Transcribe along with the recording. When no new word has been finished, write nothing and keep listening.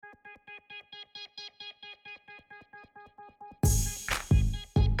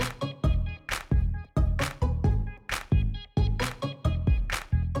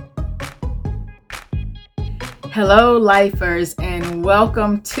Hello, lifers, and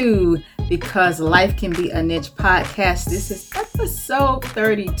welcome to Because Life Can Be a Niche podcast. This is episode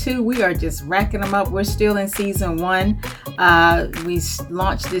 32. We are just racking them up. We're still in season 1. We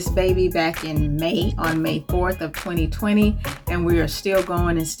launched this baby back in May, on May 4th of 2020, and we are still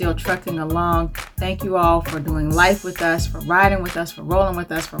going and still trucking along. Thank you all for doing life with us, for riding with us, for rolling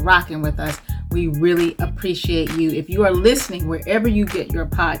with us, for rocking with us. We really appreciate you. If you are listening wherever you get your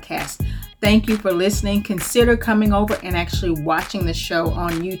podcast, thank you for listening. Consider coming over and actually watching the show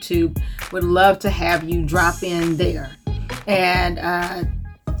on YouTube. Would love to have you drop in there and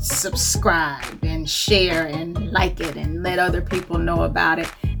subscribe and share and like it and let other people know about it.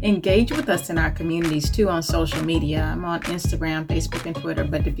 Engage with us in our communities too on social media. I'm on Instagram, Facebook, and Twitter,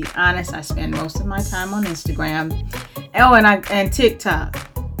 but to be honest, I spend most of my time on Instagram. Oh, and TikTok.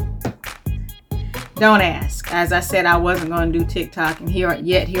 Don't ask. As I said, I wasn't going to do TikTok, and here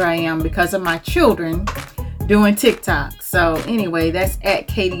I am because of my children doing TikTok. So anyway, that's at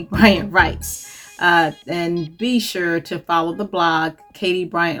Katie Bryant Writes. And be sure to follow the blog,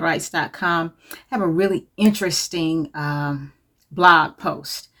 KatieBryantWrites.com. I have a really interesting blog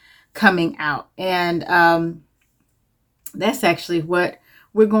post coming out, and that's actually what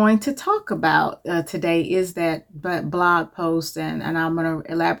we're going to talk about today, is that blog post, and I'm going to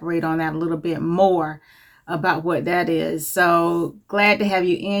elaborate on that a little bit more about what that is. So glad to have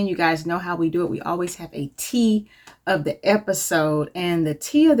you in. You guys know how we do it. We always have a tea of the episode, and the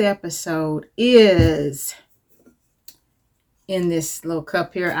tea of the episode is in this little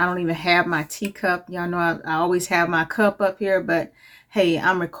cup here. I don't even have my teacup. Y'all know I always have my cup up here, but hey,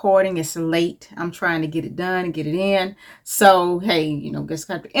 I'm recording. It's late. I'm trying to get it done and get it in. So, hey, just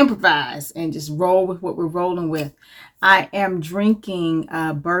have to improvise and just roll with what we're rolling with. I am drinking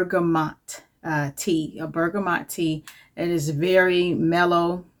bergamot tea, a bergamot tea. It is very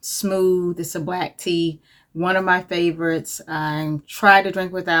mellow, smooth. It's a black tea. One of my favorites. I try to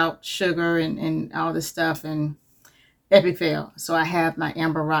drink without sugar and all this stuff, and epic fail. So I have my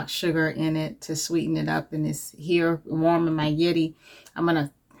amber rock sugar in it to sweeten it up, and it's here warm in my Yeti. I'm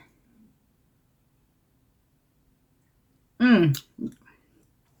gonna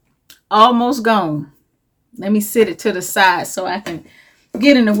almost gone. Let me sit it to the side so I can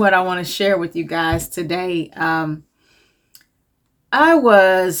get into what I want to share with you guys today. I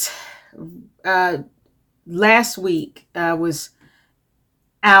was last week I was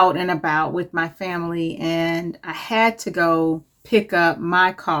out and about with my family, and I had to go pick up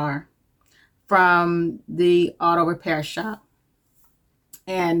my car from the auto repair shop,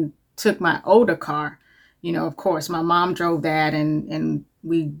 and took my older car. Of course, my mom drove that, and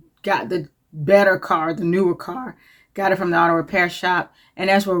we got the better car, the newer car, got it from the auto repair shop. And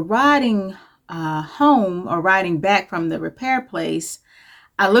as we're riding home, or riding back from the repair place,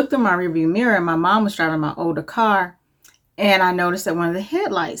 I looked in my rearview mirror, and my mom was driving my older car, and I noticed that one of the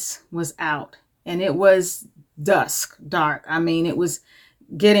headlights was out, and it was dark. I mean, it was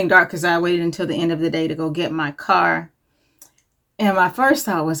getting dark because I waited until the end of the day to go get my car. And my first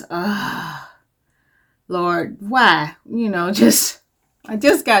thought was, Lord, why? I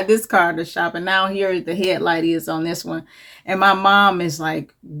just got this car at the shop, and now here the headlight is on this one. And my mom is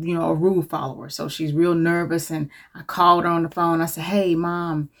like, a rule follower. So she's real nervous. And I called her on the phone. I said, hey,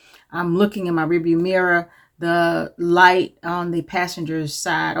 Mom, I'm looking in my rearview mirror. The light on the passenger's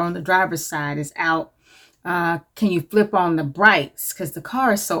side, on the driver's side, is out. Can you flip on the brights? Because the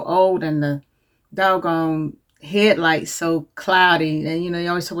car is so old, and the doggone headlights so cloudy. And you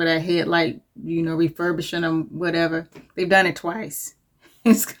always talk about that headlight, refurbishing them, whatever. They've done it twice.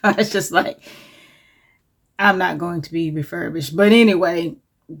 It's just like, I'm not going to be refurbished. But anyway,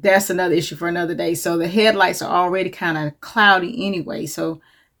 that's another issue for another day. So the headlights are already kind of cloudy anyway. So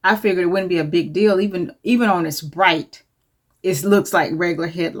I figured it wouldn't be a big deal. Even on its bright, it looks like regular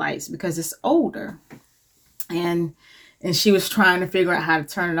headlights because it's older. And she was trying to figure out how to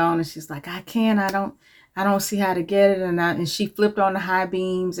turn it on, and she's like, I don't see how to get it. And she flipped on the high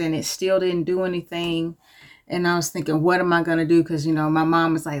beams, and it still didn't do anything. And I was thinking, what am I going to do? Because, my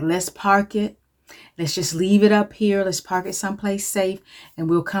mom was like, let's park it. Let's just leave it up here. Let's park it someplace safe, and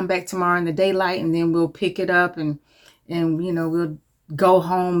we'll come back tomorrow in the daylight, and then we'll pick it up, and we'll go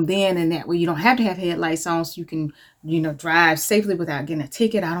home then. And that way you don't have to have headlights on, so you can, drive safely without getting a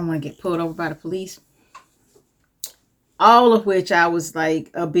ticket. I don't want to get pulled over by the police. All of which I was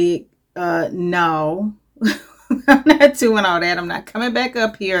like a big, no, I'm not doing all that. I'm not coming back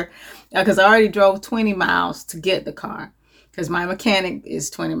up here because I already drove 20 miles to get the car, because my mechanic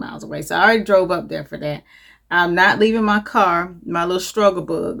is 20 miles away. So I already drove up there for that. I'm not leaving my car, my little struggle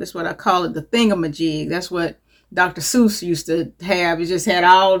bug. That's what I call it, the thingamajig. That's what Dr. Seuss used to have. It just had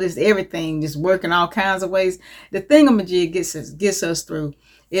all this, everything, just working all kinds of ways. The thingamajig gets us through.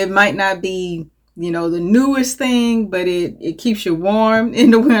 It might not be, the newest thing, but it keeps you warm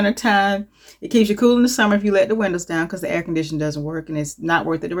in the wintertime. It keeps you cool in the summer if you let the windows down, because the air conditioner doesn't work and it's not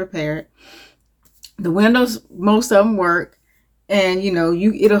worth it to repair it. The windows, most of them work, and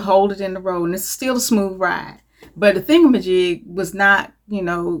it'll hold it in the road, and it's still a smooth ride. But the thingamajig was not,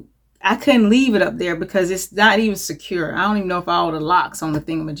 I couldn't leave it up there because it's not even secure. I don't even know if all the locks on the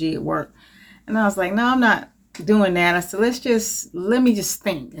thingamajig work. And I was like, no, I'm not doing that. I said, let me just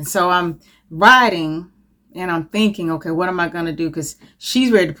think. And so I'm riding and I'm thinking, okay, what am I going to do? Because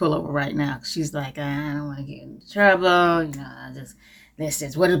she's ready to pull over right now. She's like, I don't want to get into trouble.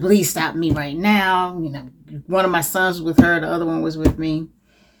 What if the police stop me right now? One of my sons was with her. The other one was with me.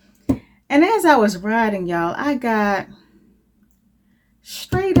 And as I was riding, y'all, I got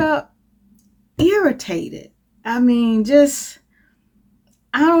straight up irritated. I mean,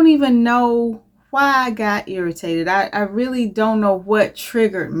 I don't even know why I got irritated. I really don't know what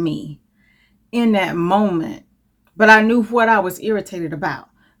triggered me in that moment, but I knew what I was irritated about.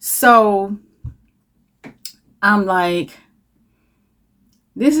 So I'm like,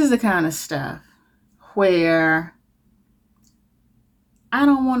 this is the kind of stuff where I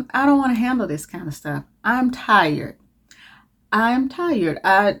don't want to handle this kind of stuff. I'm tired. I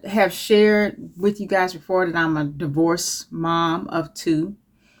have shared with you guys before that I'm a divorced mom of 2.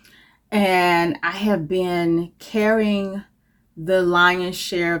 And I have been carrying the lion's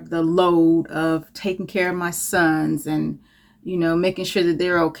share of the load of taking care of my sons and, making sure that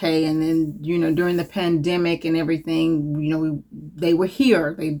they're okay. And then, during the pandemic and everything, they were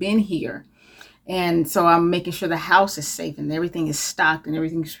here. They've been here. And so I'm making sure the house is safe and everything is stocked and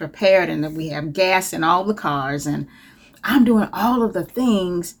everything's prepared and that we have gas in all the cars. And I'm doing all of the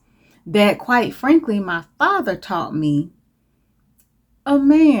things that, quite frankly, my father taught me a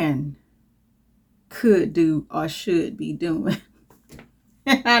man could do or should be doing.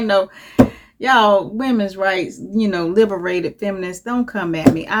 I know y'all women's rights, liberated feminists, don't come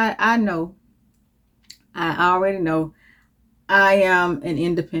at me. I know. I already know I am an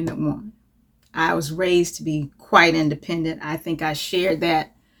independent woman. I was raised to be quite independent. I think I shared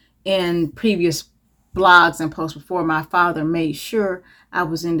that in previous blogs and posts before. My father made sure I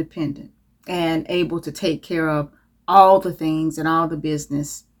was independent and able to take care of all the things and all the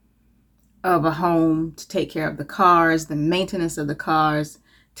business of a home, to take care of the cars, the maintenance of the cars,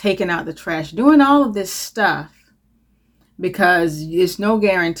 taking out the trash, doing all of this stuff, because there's no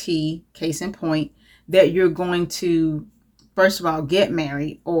guarantee, case in point, that you're going to, first of all, get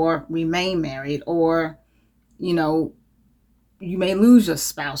married or remain married, or, you may lose your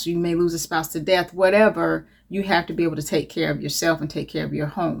spouse, you may lose a spouse to death, whatever. You have to be able to take care of yourself and take care of your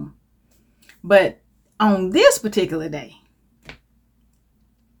home. But on this particular day,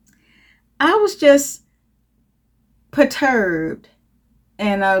 I was just perturbed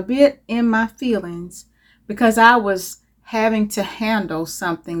and a bit in my feelings because I was having to handle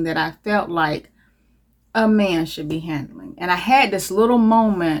something that I felt like a man should be handling. And I had this little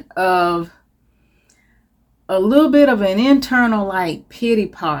moment of a little bit of an internal pity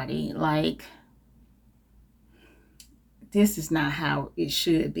party, this is not how it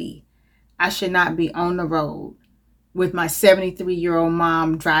should be. I should not be on the road with my 73-year-old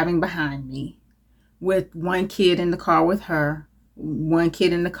mom driving behind me, with one kid in the car with her, one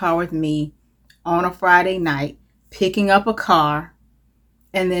kid in the car with me on a Friday night, picking up a car,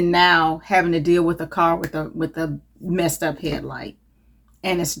 and then now having to deal with a car with a messed up headlight,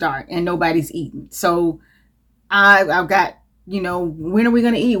 and it's dark and nobody's eating. So I've got, when are we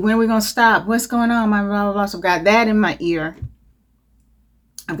going to eat? When are we going to stop? What's going on? My blah, blah, blah. So I've got that in my ear.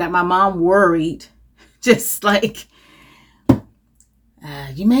 I've got my mom worried, just like,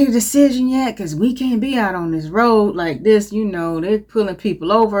 you made a decision yet? Because we can't be out on this road like this. They're pulling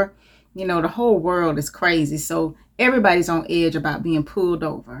people over. The whole world is crazy. So everybody's on edge about being pulled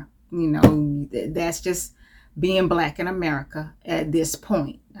over. That's just being Black in America at this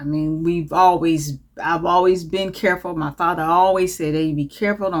point. I mean, I've always been careful. My father always said, hey, be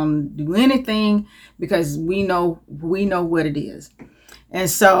careful, don't do anything, because we know what it is. And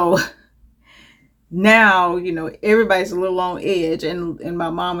so now, everybody's a little on edge, and my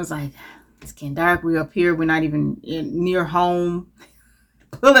mom was like, it's getting dark, we're up here, we're not even near home.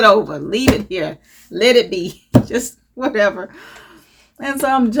 Pull it over, leave it here, let it be, just whatever. And so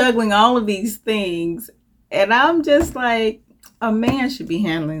I'm juggling all of these things, and I'm just like, a man should be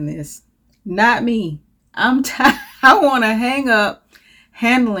handling this, not me. I'm tired. I want to hang up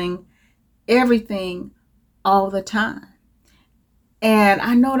handling everything all the time. And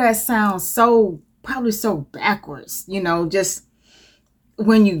I know that sounds so probably so backwards, just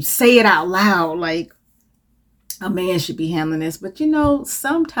when you say it out loud, like a man should be handling this. But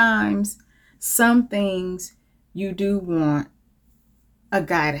sometimes some things you do want a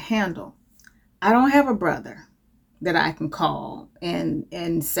guy to handle. I don't have a brother that I can call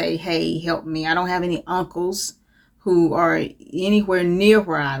and say, hey, help me. I don't have any uncles who are anywhere near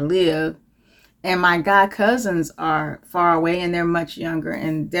where I live. And my guy cousins are far away and they're much younger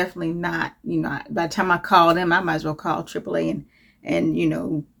and definitely not, by the time I call them, I might as well call AAA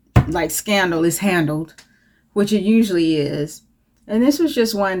and like Scandal is handled, which it usually is. And this was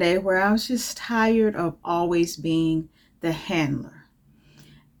just one day where I was just tired of always being the handler.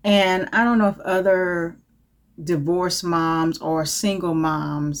 And I don't know if other divorced moms or single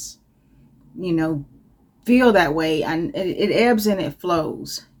moms, feel that way. And it ebbs and it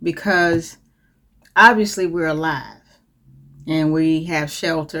flows because obviously we're alive and we have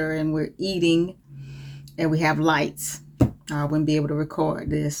shelter and we're eating and we have lights. I wouldn't be able to record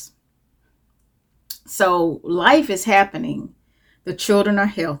this. So life is happening. The children are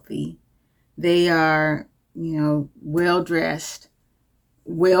healthy. They are, well dressed,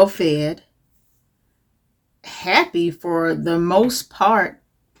 well fed, happy for the most part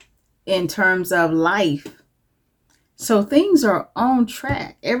in terms of life. So things are on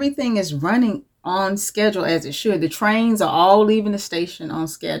track. Everything is running on schedule as it should. The trains are all leaving the station on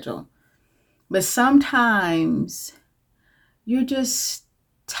schedule. But sometimes you're just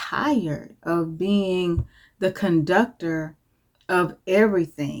tired of being the conductor of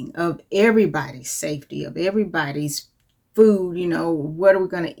everything, of everybody's safety, of everybody's food. What are we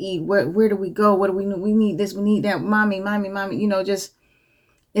going to eat? Where do we go? What do we need? We need this, we need that. Mommy, just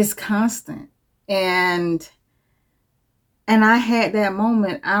it's constant. And I had that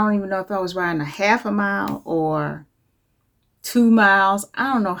moment. I don't even know if I was riding a half a mile or 2 miles.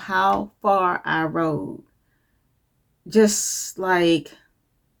 I don't know how far I rode. Just like,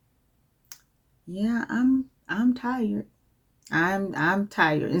 yeah, I'm tired. I'm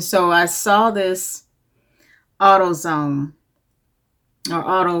tired. And so I saw this AutoZone or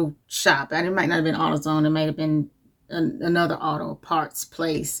auto shop. And it might not have been AutoZone. It might have been another auto parts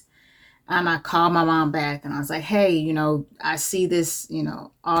place. And I called my mom back and I was like, hey, I see this,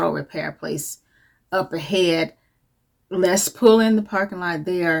 auto repair place up ahead. Let's pull in the parking lot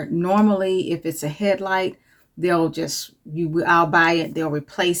there. Normally, if it's a headlight, I'll buy it, they'll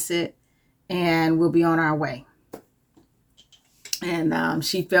replace it, and we'll be on our way. And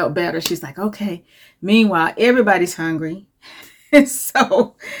she felt better. She's like, okay. Meanwhile, everybody's hungry.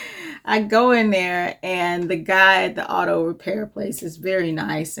 So I go in there and the guy at the auto repair place is very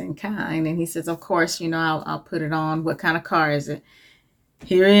nice and kind. And he says, of course, I'll put it on. What kind of car is it?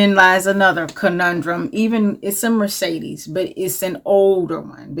 Herein lies another conundrum. Even it's a Mercedes, but it's an older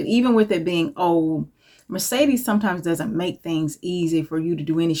one. But even with it being old, Mercedes sometimes doesn't make things easy for you to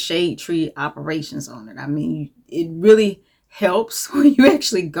do any shade tree operations on it. I mean, it really helps when you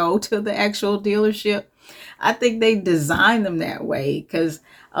actually go to the actual dealership. I think they design them that way because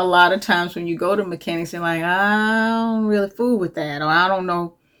a lot of times when you go to mechanics, they're like, I don't really fool with that, or I don't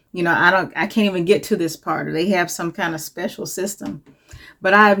know, I can't even get to this part, or they have some kind of special system.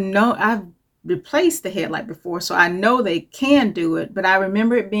 But I've replaced the headlight before, so I know they can do it, but I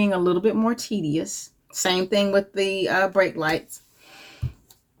remember it being a little bit more tedious. Same thing with the brake lights.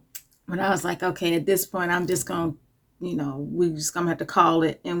 But I was like, okay, at this point, I'm just going to, we're just going to have to call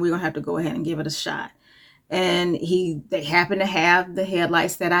it and we're going to have to go ahead and give it a shot. And they happened to have the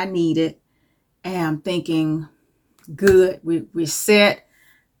headlights that I needed. And I'm thinking, good, we're set,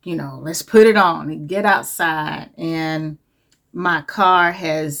 let's put it on and get outside. And my car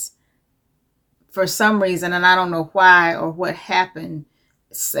has, for some reason, and I don't know why or what happened,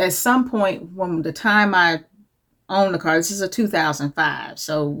 at some point from the time I owned the car, this is a 2005,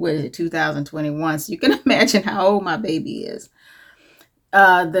 so what is it, 2021, so you can imagine how old my baby is.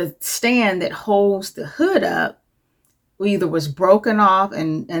 The stand that holds the hood up either was broken off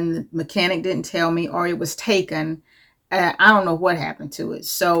and the mechanic didn't tell me, or it was taken. I don't know what happened to it.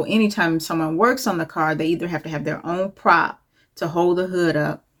 So anytime someone works on the car, they either have to have their own prop to hold the hood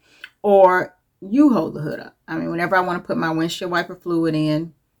up, or you hold the hood up. I mean, whenever I want to put my windshield wiper fluid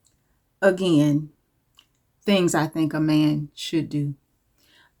in, again, things I think a man should do.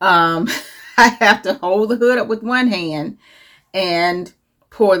 I have to hold the hood up with one hand and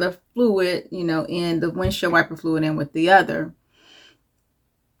pour the fluid, in the windshield wiper fluid in with the other.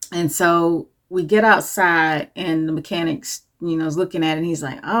 And so we get outside and the mechanic's, is looking at it and he's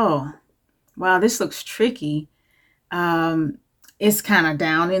like, oh, wow, this looks tricky. It's kind of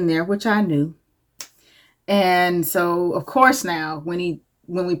down in there, which I knew. And so, of course, now when he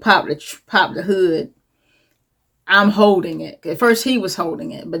when we popped the hood, I'm holding it. At first he was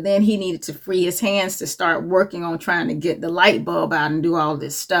holding it, but then he needed to free his hands to start working on trying to get the light bulb out and do all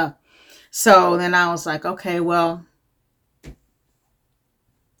this stuff. So then I was like, okay, well,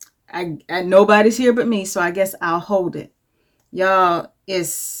 I nobody's here but me, so I guess I'll hold it. Y'all,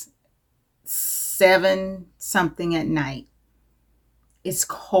 it's 7 something at night. It's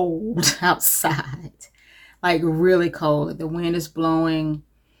cold outside, like really cold. The wind is blowing.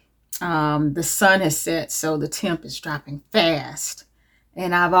 The sun has set, so the temp is dropping fast.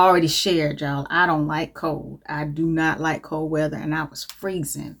 And I've already shared, y'all, I don't like cold. I do not like cold weather, and I was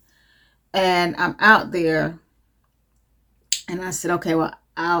freezing. And I'm out there, and I said, okay,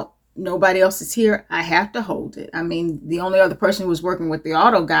 well, nobody else is here. I have to hold it. I mean, the only other person who was working with the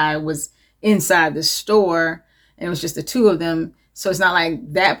auto guy was inside the store, and it was just the two of them. So it's not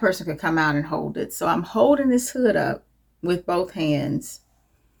like that person could come out and hold it. So I'm holding this hood up with both hands,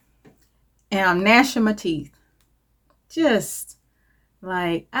 and I'm gnashing my teeth. Just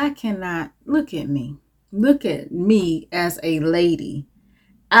like, I cannot, look at me. Look at me as a lady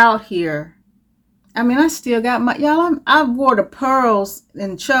out here. I mean, I still got my, y'all, I wore the pearls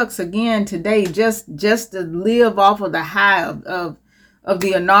and Chucks again today just to live off of the high of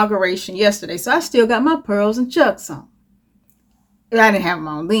the inauguration yesterday. So I still got my pearls and Chucks on. I didn't have them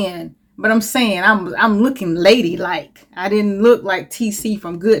on then, but I'm saying I'm looking ladylike. I didn't look like TC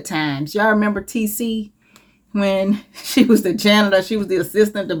from Good Times. Y'all remember TC when she was the janitor? She was the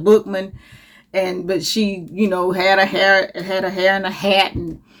assistant to Bookman, but she, you know, had her hair in a hat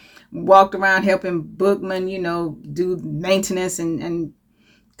and walked around helping Bookman, you know, do maintenance and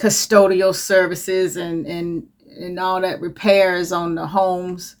custodial services and all that repairs on the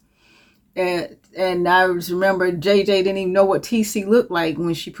homes. And I remember JJ didn't even know what TC looked like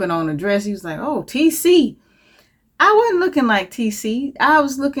when she put on a dress. He was like, oh, TC. I wasn't looking like TC. I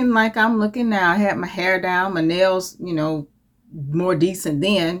was looking like I'm looking now. I had my hair down, my nails, you know, more decent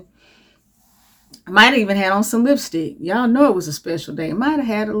then. I might have even had on some lipstick. Y'all know it was a special day. I might have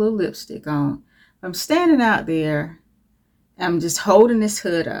had a little lipstick on. I'm standing out there. I'm just holding this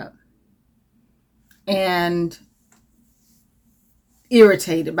hood up. And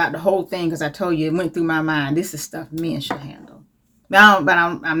irritated about the whole thing because I told you it went through my mind. This is stuff men should handle. Now, but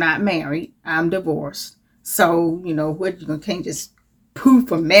I'm not married. I'm divorced. So, you know, what, you can't just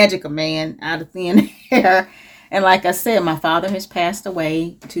poof or magic a man out of thin air. And like I said, my father has passed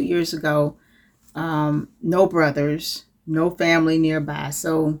away 2 years ago. No brothers, no family nearby.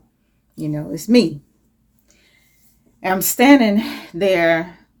 So, you know, it's me. And I'm standing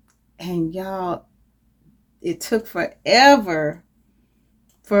there, and y'all, it took forever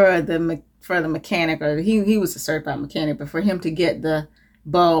for the mechanic, or he was a certified mechanic, but for him to get the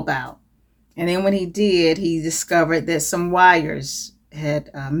bulb out. And then when he did, he discovered that some wires had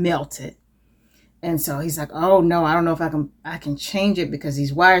melted. And so he's like, oh no, I don't know if I can change it because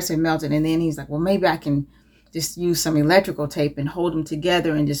these wires have melted. And then he's like, well, maybe I can just use some electrical tape and hold them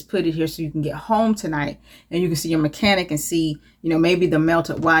together and just put it here so you can get home tonight and you can see your mechanic and see, you know, maybe the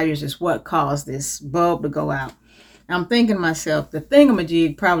melted wires is what caused this bulb to go out. I'm thinking to myself, the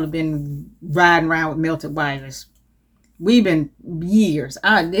thingamajig probably been riding around with melted wires. We've been years.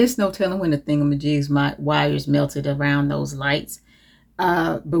 There's no telling when the thingamajigs, my wires melted around those lights.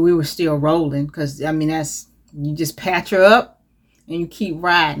 But we were still rolling because, I mean, you just patch her up and you keep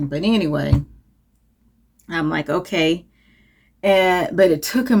riding. But anyway, I'm like, okay. But it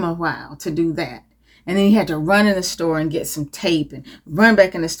took him a while to do that. And then he had to run in the store and get some tape and run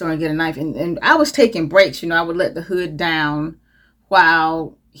back in the store and get a knife. And I was taking breaks. You know, I would let the hood down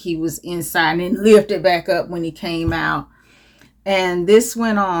while he was inside and then lift it back up when he came out. And this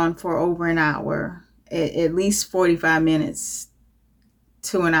went on for over an hour, at least 45 minutes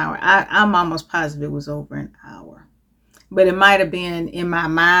to an hour. I'm almost positive it was over an hour. But it might have been, in my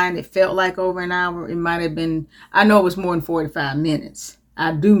mind, it felt like over an hour. It might have been, I know it was more than 45 minutes.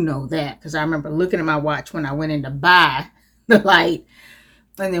 I do know that because I remember looking at my watch when I went in to buy the light.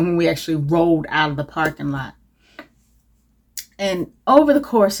 And then when we actually rolled out of the parking lot. And over the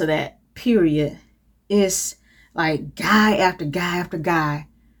course of that period, it's like guy after guy after guy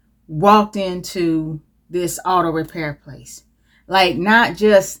walked into this auto repair place. Like, not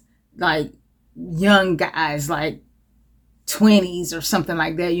just like young guys, like 20s or something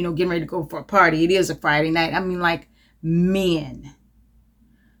like that, you know, getting ready to go for a party. It is a Friday night. I mean, like men,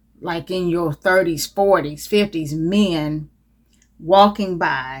 like in your 30s, 40s, 50s, men walking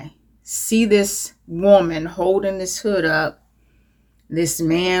by, see this woman holding this hood up, this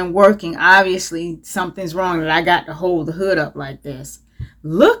man working. Obviously, something's wrong that I got to hold the hood up like this.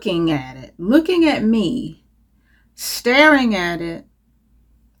 Looking at it, looking at me, staring at it,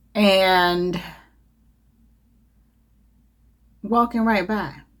 and walking right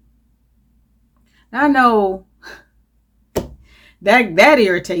by. I know that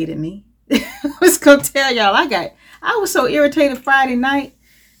irritated me. I was gonna tell y'all, I was so irritated Friday night,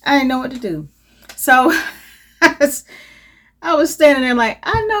 I didn't know what to do. So I was standing there like,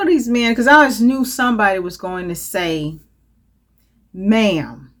 I know these men, because I always knew somebody was going to say,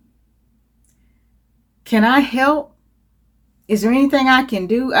 ma'am, can I help? Is there anything I can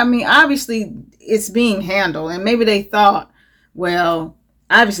do? I mean, obviously it's being handled, and maybe they thought, well,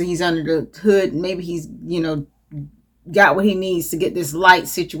 obviously he's under the hood. Maybe he's, got what he needs to get this light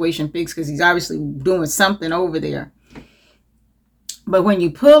situation fixed, because he's obviously doing something over there. But when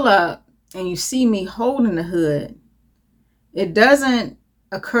you pull up and you see me holding the hood, it doesn't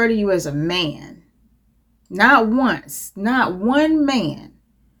occur to you as a man, not once, not one man,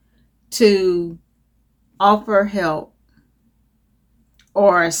 to offer help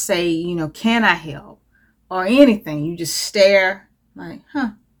or say, can I help or anything. You just stare like,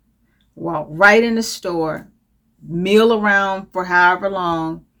 walk right in the store, mill around for however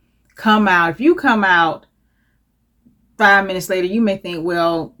long, come out. If you come out 5 minutes later, you may think,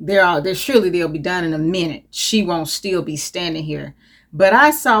 well, they're surely they'll be done in a minute. She won't still be standing here. But I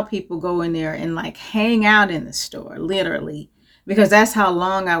saw people go in there and like hang out in the store, literally, because that's how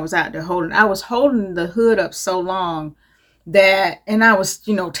long I was out there holding. I was holding the hood up so long that, and I was,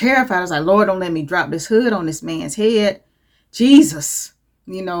 terrified. I was like, Lord, don't let me drop this hood on this man's head. Jesus.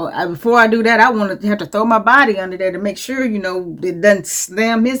 Before I do that, I want to have to throw my body under there to make sure, it doesn't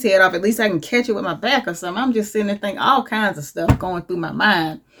slam his head off. At least I can catch it with my back or something. I'm just sitting there thinking all kinds of stuff going through my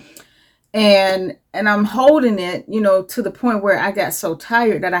mind. And I'm holding it, to the point where I got so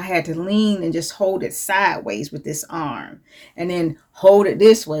tired that I had to lean and just hold it sideways with this arm and then hold it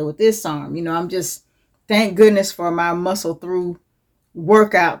this way with this arm. I'm just, thank goodness for my muscle through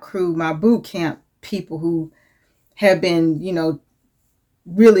workout crew, my boot camp people who have been,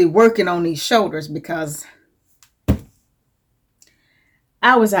 really working on these shoulders, because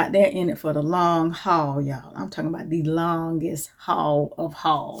I was out there in it for the long haul, y'all. I'm talking about the longest haul of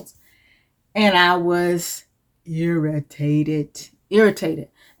hauls. And I was irritated.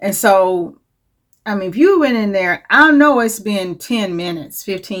 And so, I mean, if you went in there, I know it's been 10 minutes,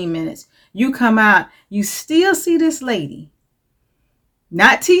 15 minutes. You come out, you still see this lady.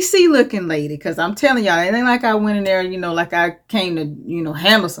 Not TC looking lady, because I'm telling y'all, it ain't like I went in there, like I came to,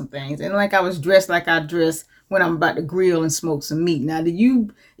 handle some things. And like I was dressed like I dress when I'm about to grill and smoke some meat. Now,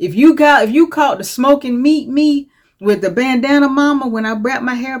 if you caught the smoking meat me with the bandana mama when I wrap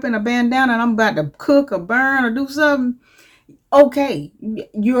my hair up in a bandana and I'm about to cook or burn or do something, okay,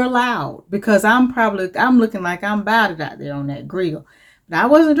 you're allowed, because I'm looking like I'm about it out there on that grill. But I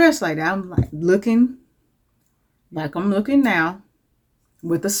wasn't dressed like that. I'm like looking like I'm looking now,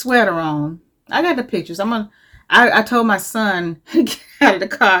 with a sweater on. I got the pictures. I told my son to get out of the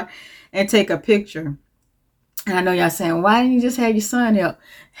car and take a picture. And I know y'all saying, why didn't you just have your son help?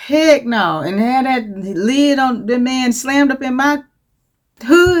 Heck no. And had that lid on the man slammed up in my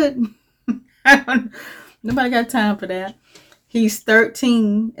hood. Nobody got time for that. He's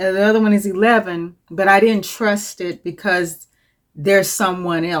 13 and the other one is 11, but I didn't trust it because there's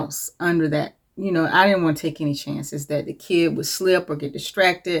someone else under that. I didn't want to take any chances that the kid would slip or get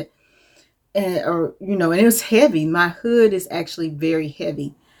distracted. And it was heavy. My hood is actually very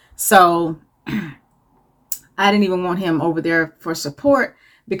heavy. So I didn't even want him over there for support,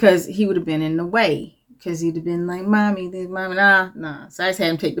 because he would have been in the way. Because he'd have been like, mommy, nah. So I just had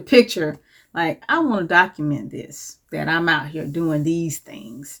him take the picture. Like, I want to document this, that I'm out here doing these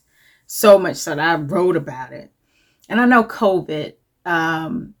things. So much so that I wrote about it. And I know COVID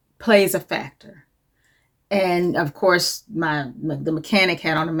plays a factor. And of course, the mechanic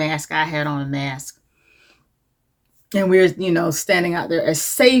had on a mask. I had on a mask. And we're, standing out there as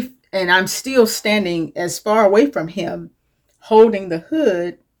safe. And I'm still standing as far away from him, holding the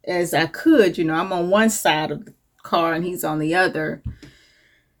hood as I could. I'm on one side of the car and he's on the other.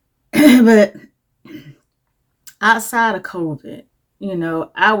 But outside of COVID,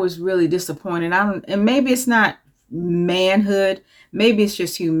 I was really disappointed. And maybe it's not manhood. Maybe it's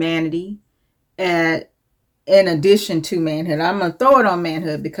just humanity. In addition to manhood, I'm gonna throw it on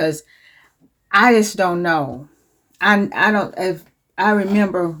manhood, because I just don't know. I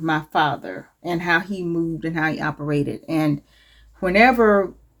remember my father and how he moved and how he operated. And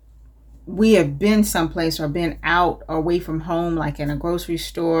whenever we have been someplace or been out or away from home, like in a grocery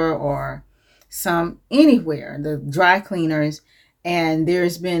store or anywhere, the dry cleaners, and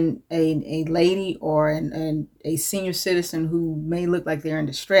there's been a lady or a senior citizen who may look like they're in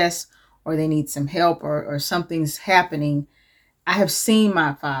distress or they need some help or something's happening, I have seen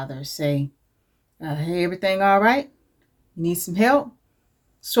my father say, hey, everything all right? You need some help?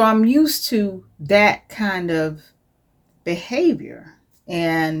 So I'm used to that kind of behavior.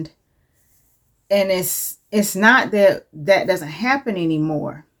 And it's not that that doesn't happen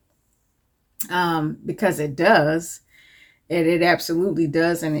anymore, because it does. It absolutely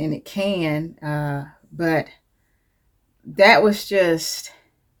does, and it can. But that was just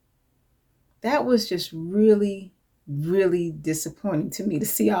really, really disappointing to me to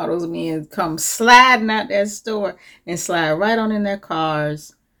see all those men come sliding out that store and slide right on in their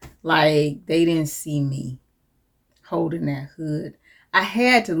cars like they didn't see me holding that hood. I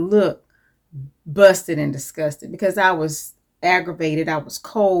had to look busted and disgusted because I was aggravated, I was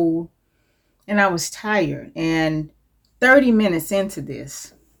cold, and I was tired. And 30 minutes into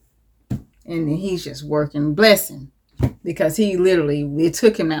this, and he's just working, blessing, because he literally, it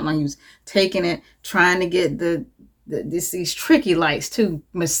took him that long. He was taking it, trying to get these tricky lights too,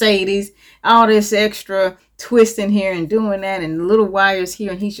 Mercedes, all this extra twisting here and doing that, and little wires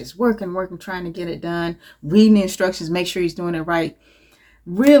here, and he's just working, trying to get it done, reading the instructions, make sure he's doing it right,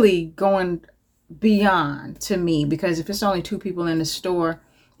 really going beyond to me, because if it's only two people in the store,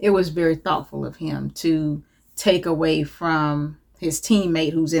 it was very thoughtful of him to take away from his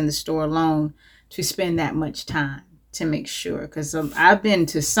teammate who's in the store alone to spend that much time to make sure. Because I've been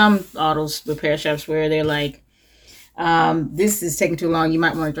to some auto repair shops where they're like, this is taking too long, you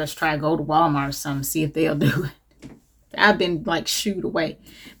might want to just try go to Walmart or something, see if they'll do it. I've been like shooed away,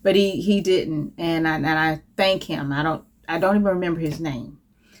 but he didn't, and I thank him. I don't even remember his name,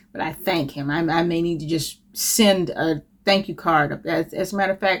 but I thank him. I may need to just send a thank you card. As a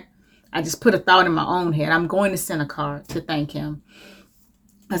matter of fact, I just put a thought in my own head. I'm going to send a card to thank him,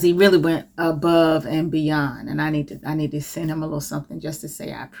 because he really went above and beyond, and I need to send him a little something just to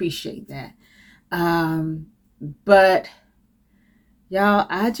say I appreciate that. But y'all,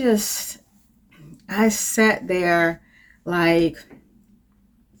 I sat there like,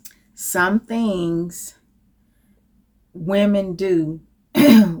 some things women do,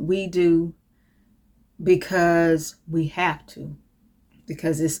 we do because we have to,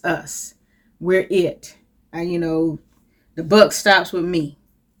 because it's us. We're it. The buck stops with me.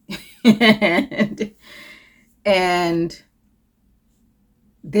 and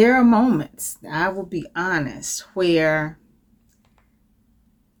there are moments, I will be honest, where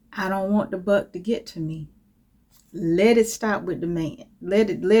I don't want the buck to get to me. Let it stop with the man. Let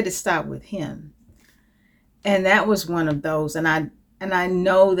it stop with him. And that was one of those. And I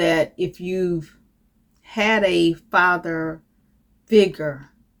know that if you've had a father figure,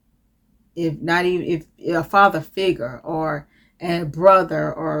 if a father figure or a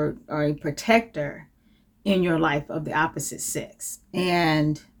brother or a protector in your life of the opposite sex,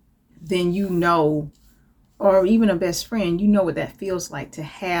 and then or even a best friend, you know what that feels like to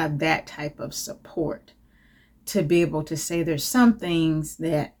have that type of support, to be able to say there's some things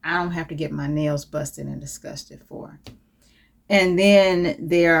that I don't have to get my nails busted and disgusted for. And then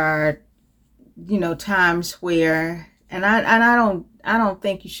there are, times where, and I don't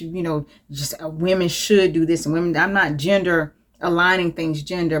think you should, just women should do this and women, I'm not gender aligning things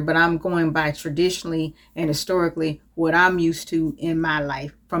gender, but I'm going by traditionally and historically what I'm used to in my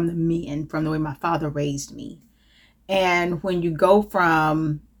life from the men, from the way my father raised me. And when you go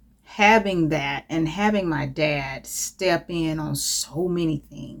from having that and having my dad step in on so many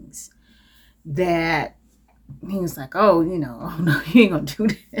things that he was like, oh no, you ain't gonna do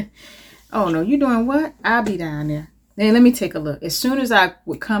that. Oh no, you doing what? I'll be down there. Then let me take a look. As soon as I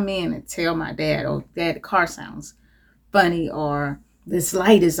would come in and tell my dad, oh, Dad, the car sounds funny, or this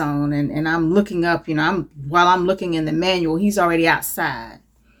light is on, and I'm looking up, while I'm looking in the manual, he's already outside,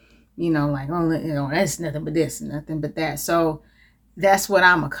 like, oh, that's nothing but this and nothing but that. So that's what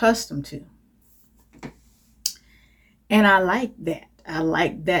I'm accustomed to. And I like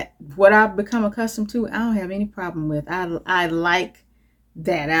that. What I've become accustomed to, I don't have any problem with. I like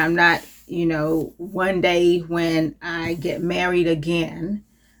that. I'm not, one day when I get married again,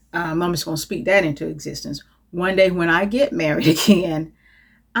 I'm just going to speak that into existence. One day when I get married again,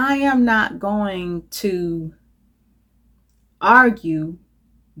 I am not going to argue,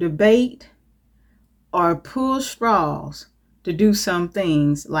 debate, or pull straws to do some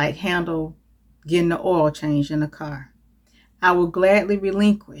things like handle getting the oil change in the car. I will gladly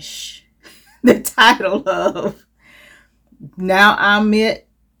relinquish the title of, now I'm it,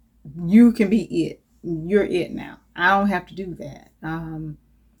 you can be it, you're it now. I don't have to do that.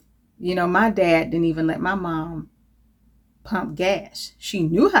 My dad didn't even let my mom pump gas. She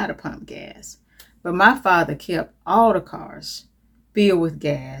knew how to pump gas, but my father kept all the cars filled with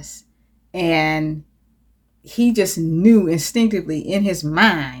gas, and he just knew instinctively in his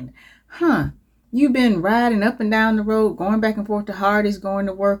mind, you've been riding up and down the road, going back and forth to Hardee's, going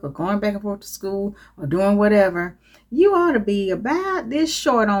to work, or going back and forth to school, or doing whatever. You ought to be about this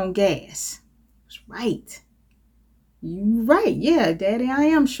short on gas. That's right. You right. Yeah, Daddy, I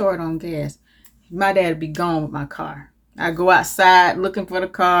am short on gas. My dad would be gone with my car. I go outside looking for the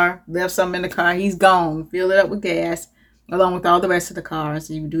car, left something in the car, he's gone, fill it up with gas, along with all the rest of the cars.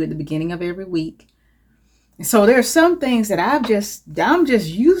 You do it at the beginning of every week. And so there are some things that I'm just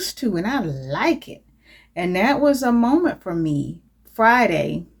used to, and I like it. And that was a moment for me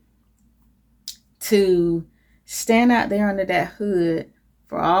Friday to stand out there under that hood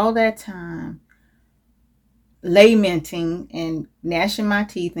for all that time, lamenting and gnashing my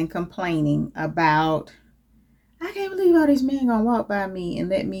teeth and complaining about, I can't believe all these men gonna walk by me and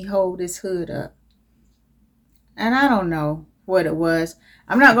let me hold this hood up. And I don't know what it was.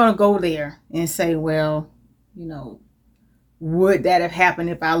 I'm not gonna go there and say, well, would that have happened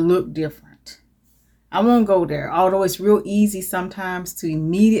if I looked different? I won't go there. Although it's real easy sometimes to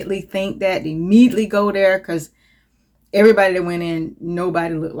immediately think that, immediately go there, because everybody that went in,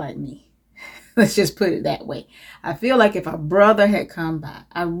 nobody looked like me. Let's just put it that way. I feel like if a brother had come by,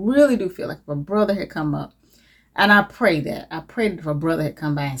 I really do feel like if a brother had come up, and I prayed that if a brother had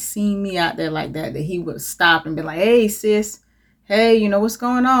come by and seen me out there like that he would have stopped and been like, hey, sis, hey, what's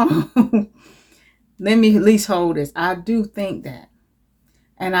going on? Let me at least hold this. I do think that.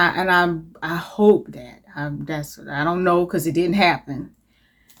 And I hope that. I don't know, because it didn't happen.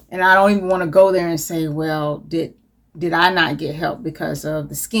 And I don't even want to go there and say, well, did I not get help because of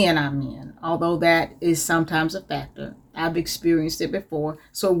the skin I'm in? Although that is sometimes a factor. I've experienced it before,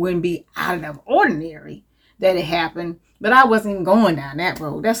 so it wouldn't be out of the ordinary that it happened. But I wasn't even going down that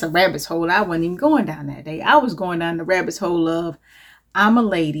road. That's a rabbit's hole. I wasn't even going down that day. I was going down the rabbit's hole of, I'm a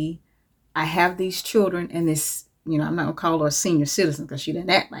lady, I have these children, and this, I'm not going to call her a senior citizen because she doesn't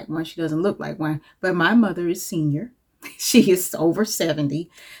act like one. She doesn't look like one. But my mother is senior. She is over 70.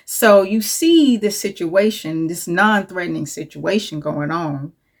 So you see this situation, this non-threatening situation going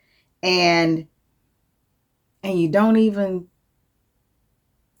on, and you don't even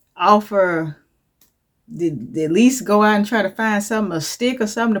offer, at least go out and try to find something, a stick or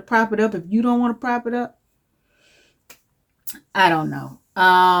something to prop it up if you don't want to prop it up. I don't know.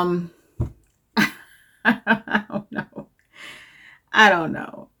 I don't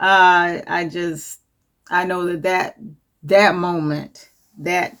know. I know that moment,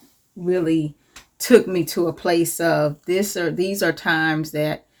 that really took me to a place of these are times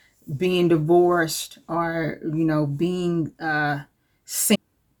that being divorced, or, being single,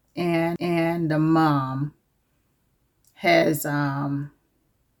 and the mom has,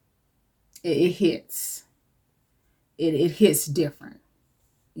 it hits different.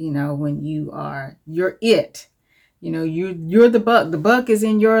 When you're it, you're the buck is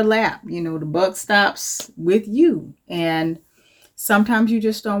in your lap, the buck stops with you, and sometimes you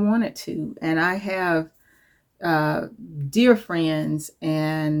just don't want it to. And I have dear friends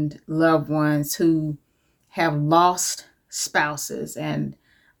and loved ones who have lost spouses, and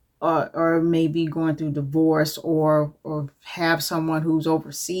or maybe going through divorce, or have someone who's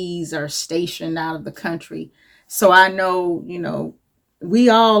overseas or stationed out of the country. So I know, we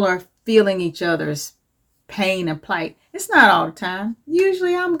all are feeling each other's pain and plight. It's not all the time.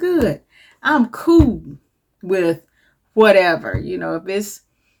 Usually I'm good. I'm cool with whatever, if it's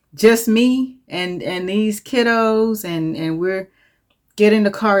just me and these kiddos, and we're getting the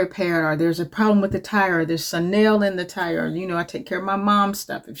car repaired, or there's a problem with the tire, or there's a nail in the tire. I take care of my mom's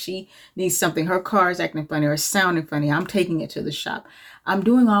stuff. If she needs something, her car is acting funny or sounding funny, I'm taking it to the shop. I'm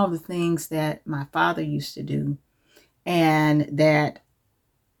doing all the things that my father used to do, and that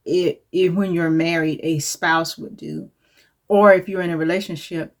when you're married, a spouse would do, or if you're in a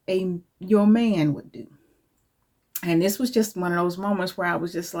relationship, your man would do. And this was just one of those moments where I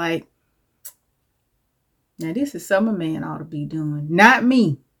was just like, now this is something a man ought to be doing. Not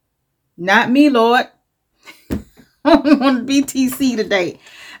me, Lord. I don't want to be TC today.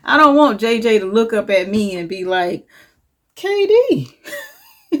 I don't want JJ to look up at me and be like, KD,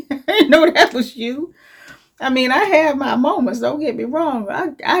 I didn't know that was you. I mean, I have my moments, don't get me wrong.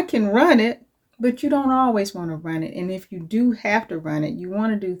 I can run it, but you don't always want to run it. And if you do have to run it, you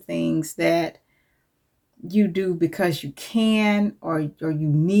want to do things that you do because you can, or you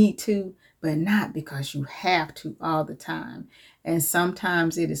need to, but not because you have to all the time. And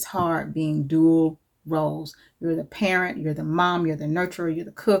sometimes it is hard being dual roles. You're the parent, you're the mom, you're the nurturer, you're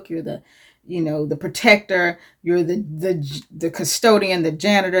the cook, you're the the protector, you're the custodian, the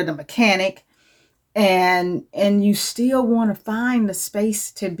janitor, the mechanic. And you still want to find the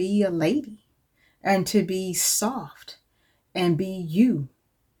space to be a lady. and to be soft and be you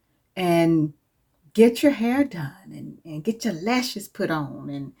and get your hair done and get your lashes put on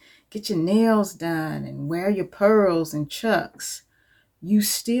and get your nails done and wear your pearls and chucks. You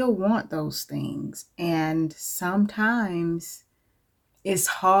still want those things. And sometimes it's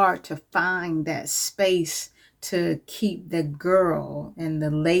hard to find that space to keep the girl and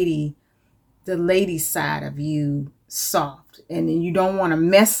the lady side of you soft. And you don't want to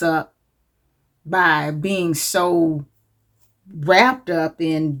mess up by being so wrapped up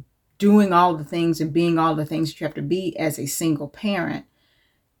in doing all the things and being all the things you have to be as a single parent,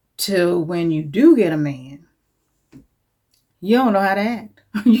 till when you do get a man, you don't know how to act.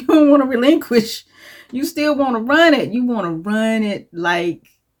 You don't want to relinquish. You still want to run it. You want to run it like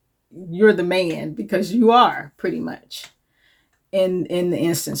you're the man, because you are pretty much in the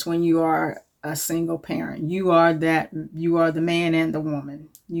instance when you are a single parent. You are the man and the woman.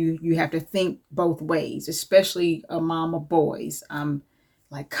 You have to think both ways, especially a mom of boys. I'm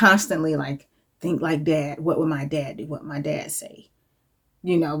like constantly like, think like dad. What would my dad do? What would my dad say?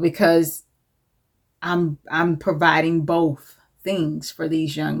 Because I'm providing both things for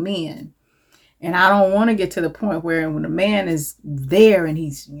these young men. And I don't want to get to the point where when a man is there and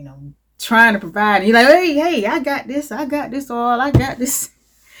he's, trying to provide, you're like, hey, I got this oil, I got this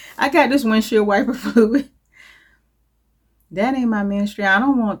windshield wiper fluid. That ain't my ministry. I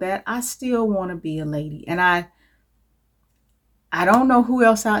don't want that. I still want to be a lady. And I don't know who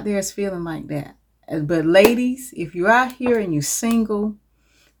else out there is feeling like that. But ladies, if you're out here and you're single,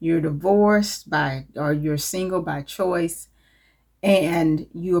 you're divorced or you're single by choice, and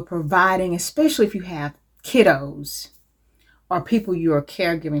you are providing, especially if you have kiddos or people you are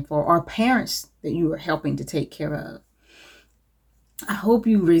caregiving for or parents that you are helping to take care of, I hope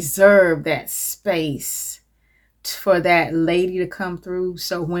you reserve that space for that lady to come through,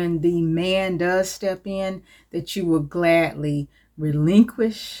 so when the man does step in, that you will gladly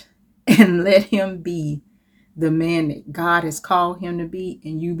relinquish and let him be the man that God has called him to be,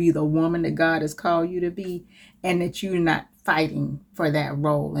 and you be the woman that God has called you to be, and that you're not fighting for that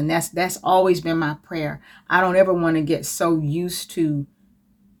role. And that's always been my prayer. I don't ever want to get so used to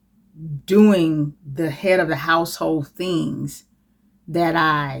doing the head of the household things that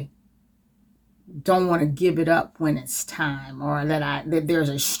I don't want to give it up when it's time, or that there's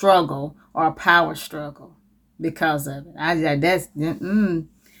a struggle or a power struggle because of it.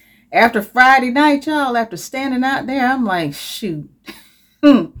 After Friday night, y'all, after standing out there, I'm like, shoot,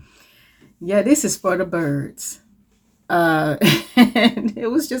 yeah, this is for the birds. And it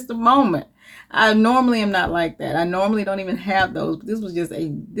was just a moment. I normally am not like that. I normally don't even have those. But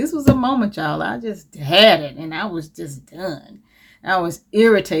this was a moment, y'all. I just had it, and I was just done. I was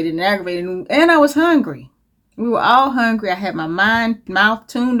irritated and aggravated, and I was hungry. We were all hungry. I had my mouth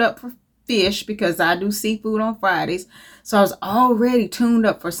tuned up for fish because I do seafood on Fridays. So I was already tuned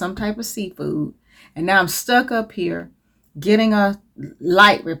up for some type of seafood. And now I'm stuck up here getting a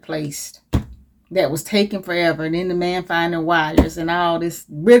light replaced that was taking forever. And then the man finding wires and all this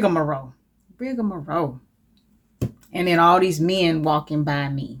rigmarole. And then all these men walking by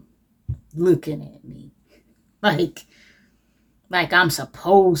me, looking at me like I'm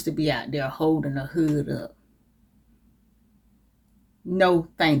supposed to be out there holding a hood up. No,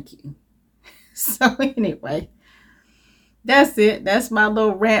 thank you. So anyway, that's it. That's my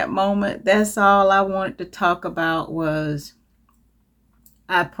little rant moment. That's all I wanted to talk about. Was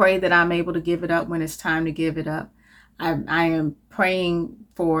I pray that I'm able to give it up when it's time to give it up. I am praying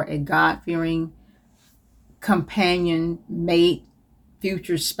for a God-fearing companion, mate,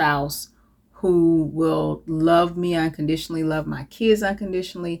 future spouse who will love me unconditionally, love my kids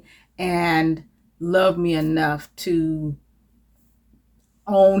unconditionally, and love me enough to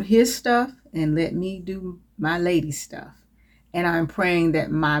own his stuff and let me do my lady stuff. And I'm praying that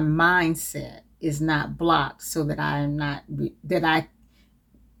my mindset is not blocked, so that I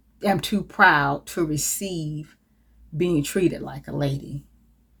am too proud to receive being treated like a lady,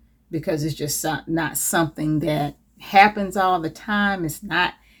 because it's just not something that happens all the time. It's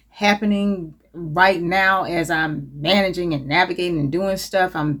not happening right now as I'm managing and navigating and doing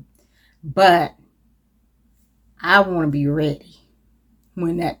stuff. But I want to be ready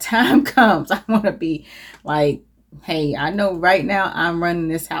when that time comes. I want to be like, hey, I know right now I'm running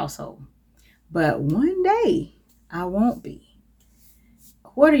this household, but one day I won't be.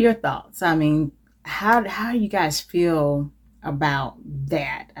 What are your thoughts? I mean, how do you guys feel about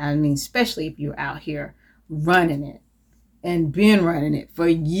that? I mean, especially if you're out here running it and been running it for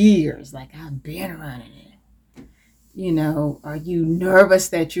years, like I've been running it. Are you nervous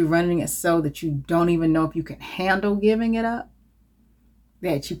that you're running it so that you don't even know if you can handle giving it up?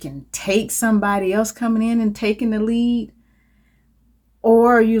 that you can take somebody else coming in and taking the lead?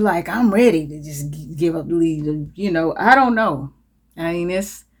 Or are you like, I'm ready to just give up the lead? I don't know. I mean,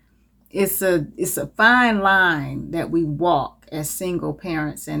 it's a fine line that we walk as single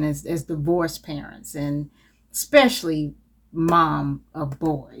parents and as divorced parents, and especially mom of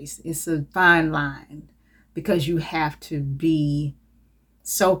boys. It's a fine line because you have to be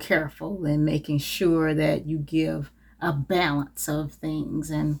so careful in making sure that you give a balance of things.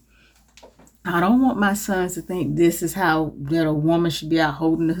 And I don't want my sons to think this is how that a woman should be out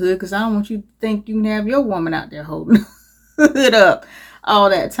holding the hood, because I don't want you to think you can have your woman out there holding the hood up all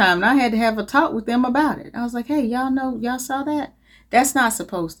that time. And I had to have a talk with them about it. I was like, hey, y'all saw that? That's not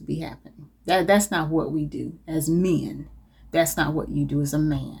supposed to be happening. That's not what we do as men. That's not what you do as a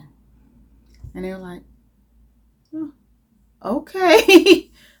man. And they're like, oh, okay.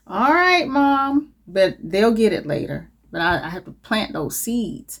 All right, Mom. But they'll get it later. But I have to plant those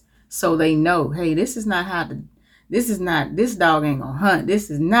seeds so they know, hey, this dog ain't gonna hunt. This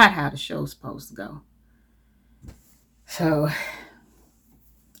is not how the show's supposed to go. So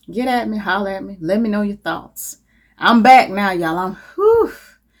get at me, holler at me, let me know your thoughts. I'm back now, y'all.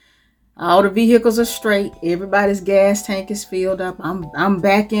 All the vehicles are straight. Everybody's gas tank is filled up. I'm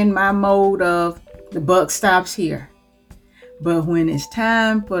back in my mode of the buck stops here. But when it's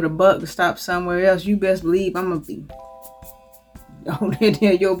time for the buck to stop somewhere else, you best believe I'm gonna be on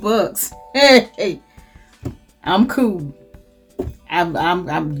there your bucks. Hey, I'm cool.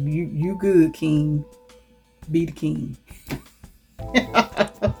 You good, King. Be the king.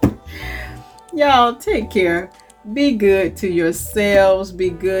 Y'all take care. Be good to yourselves. Be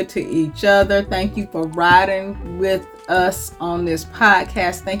good to each other. Thank you for riding with us on this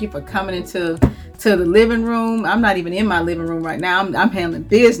podcast. Thank you for coming into the living room. I'm not even in my living room right now. I'm handling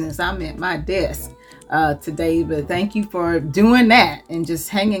business. I'm at my desk today, but thank you for doing that and just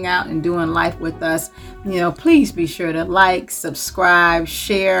hanging out and doing life with us. Please be sure to like, subscribe,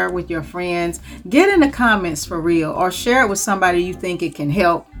 share with your friends. Get in the comments for real, or share it with somebody you think it can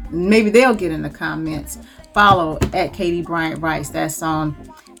help. Maybe they'll get in the comments. Follow at Katie Bryant Writes. That's on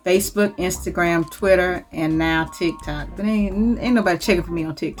Facebook, Instagram, Twitter, and now TikTok. But ain't nobody checking for me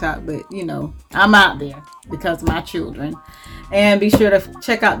on TikTok, but I'm out there because of my children. And be sure to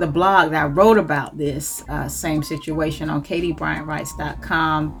check out the blog that I wrote about this same situation on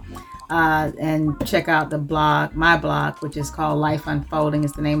KatieBryantWrites.com. And check out the blog, my blog, which is called Life Unfolding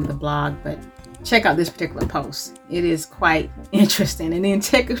is the name of the blog. But check out this particular post. It is quite interesting. And then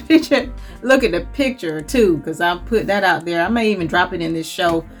take a picture, look at the picture too, because I'll put that out there. I may even drop it in this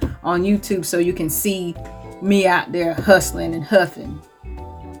show on YouTube so you can see me out there hustling and huffing.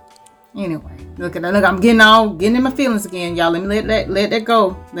 Anyway, look, I'm getting in my feelings again, y'all. Let me let that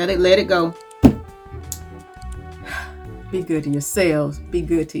go. Let it go. Be good to yourselves. Be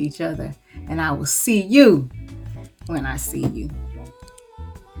good to each other. And I will see you when I see you.